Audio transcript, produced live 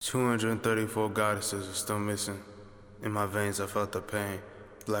234 goddesses are still missing. In my veins I felt the pain.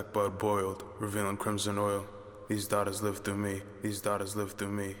 Black blood boiled, revealing crimson oil. These daughters live through me. These daughters live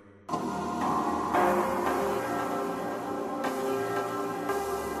through me.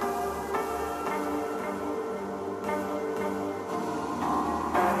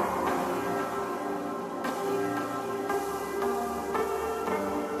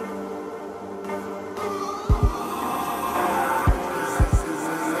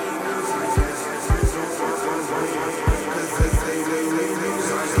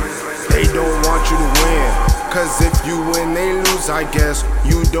 They don't want you to win, cause if you win they lose, I guess.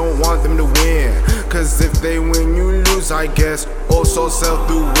 You don't want them to win, cause if they win you lose, I guess. Also sell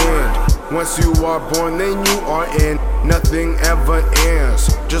through wind. Once you are born then you are in. Nothing ever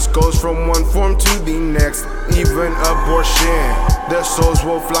ends, just goes from one form to the next. Even abortion, their souls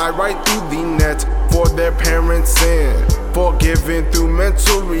will fly right through the net for their parents' sin. Forgiven through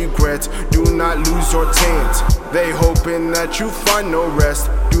mental regret, do not lose your taint. They hoping that you find no rest,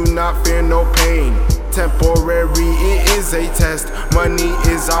 do not fear no pain. Temporary, it is a test, money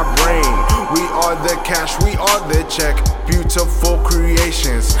is our brain. We are the cash, we are the check, beautiful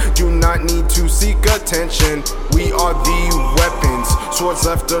creations. Do not need to seek attention, we are the weapons. Swords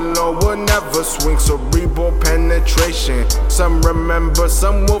left alone will never swing, cerebral penetration. Some remember,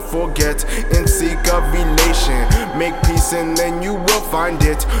 some will forget, and seek a relation. Make peace and then you will find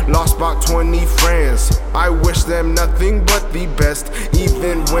it. Lost about 20 friends, I wish them nothing but the best,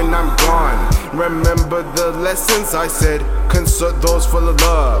 even when I'm gone. Remember the lessons I said, consult those full of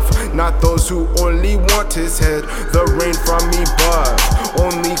love, not those who only want his head. The rain from above,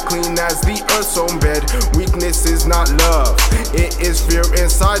 only clean as the earth's own bed. Weakness is not love, it is fear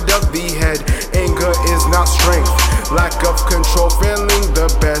inside of the head. Anger is not strength, lack of control failing the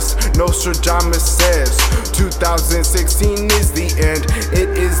best. Nostradamus says 2016 is the end, it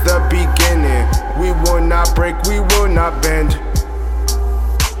is the beginning. We will not break, we will not bend.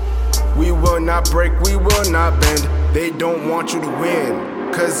 We will not break, we will not bend. They don't want you to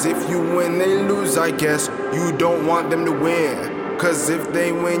win, cause if you win they lose, I guess. You don't want them to win, cause if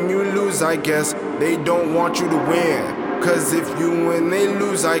they win you lose, I guess. They don't want you to win, cause if you win they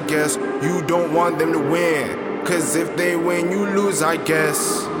lose, I guess. You don't want them to win, cause if they win you lose, I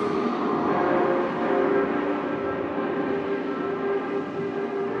guess.